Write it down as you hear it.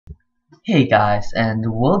Hey guys, and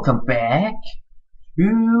welcome back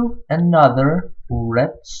to another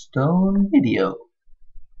Redstone video.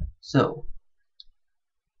 So,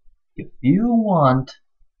 if you want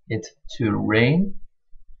it to rain,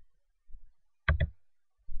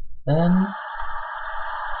 then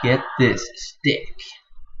get this stick.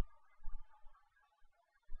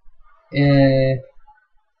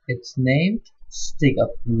 It's named Stick of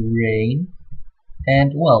Rain,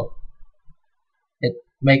 and well, it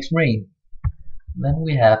makes rain. Then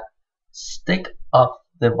we have Stick of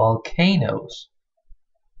the Volcanoes,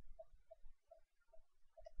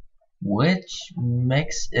 which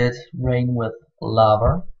makes it rain with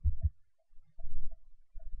lava.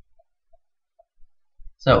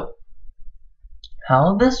 So,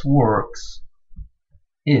 how this works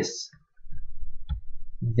is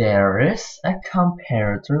there is a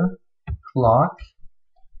comparator clock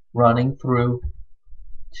running through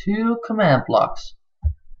two command blocks.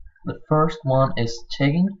 The first one is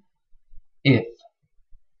checking if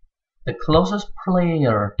the closest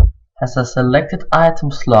player has a selected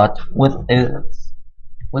item slot which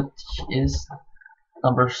is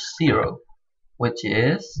number 0, which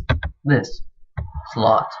is this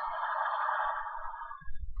slot.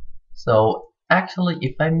 So actually,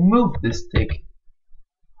 if I move this stick,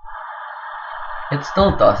 it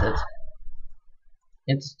still does it.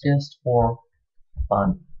 It's just for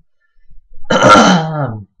fun.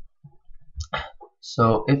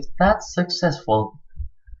 So if that's successful,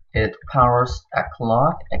 it powers a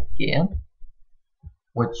clock again,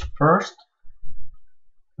 which first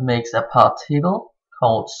makes a particle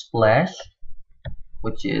called splash,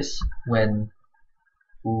 which is when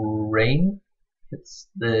rain hits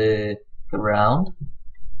the ground,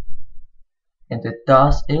 and it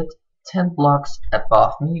does it 10 blocks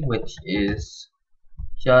above me, which is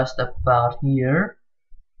just about here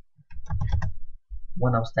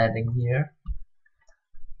when I'm standing here,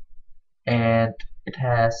 and it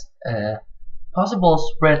has a possible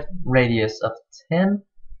spread radius of 10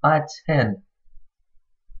 by 10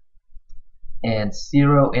 and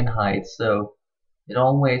 0 in height, so it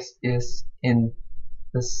always is in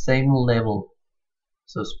the same level.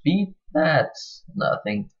 So speed, that's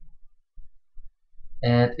nothing,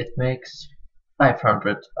 and it makes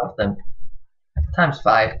 500 of them times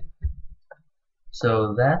 5,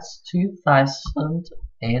 so that's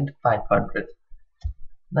 2500.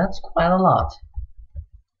 That's quite a lot.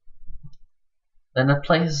 Then it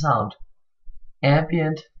plays a sound,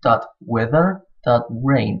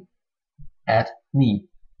 ambient.weather.rain at me,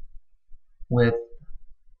 with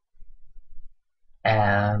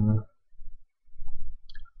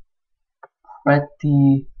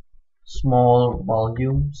pretty small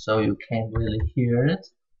volume, so you can't really hear it,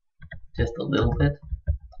 just a little bit.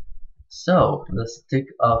 So the stick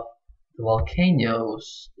of the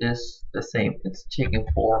volcanoes is the same. It's checking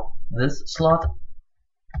for this slot,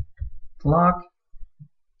 clock,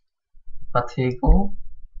 particle,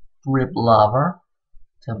 drip lava,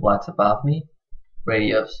 10 blocks above me,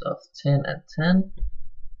 radius of 10 and 10,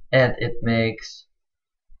 and it makes,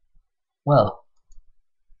 well,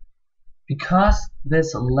 because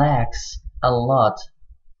this lags a lot,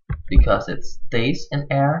 because it stays in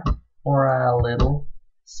air for a little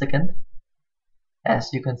second,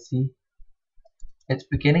 as you can see, it's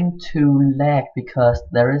beginning to lag because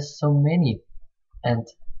there is so many and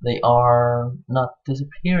they are not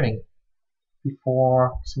disappearing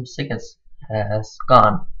before some seconds has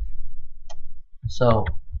gone. So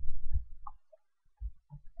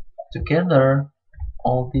together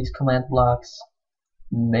all these command blocks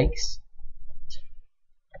makes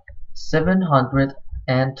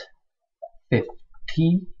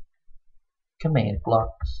 750 command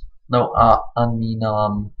blocks. No, I mean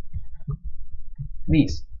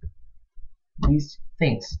these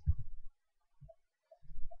things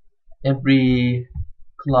every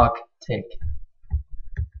clock tick,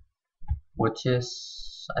 which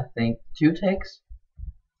is I think 2 ticks.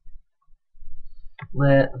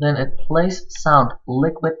 Then it plays sound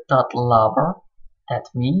liquid.lava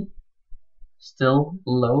at me, still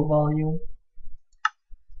low volume.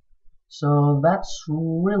 So that's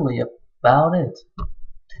really about it.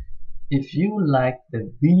 If you like the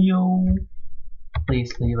video,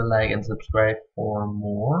 please leave a like and subscribe for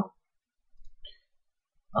more.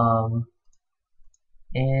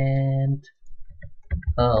 And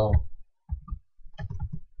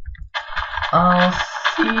I'll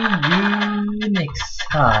see you next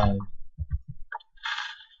time.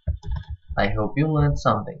 I hope you learned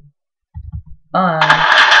something. Bye.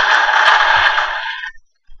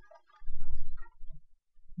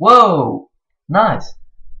 Whoa, nice.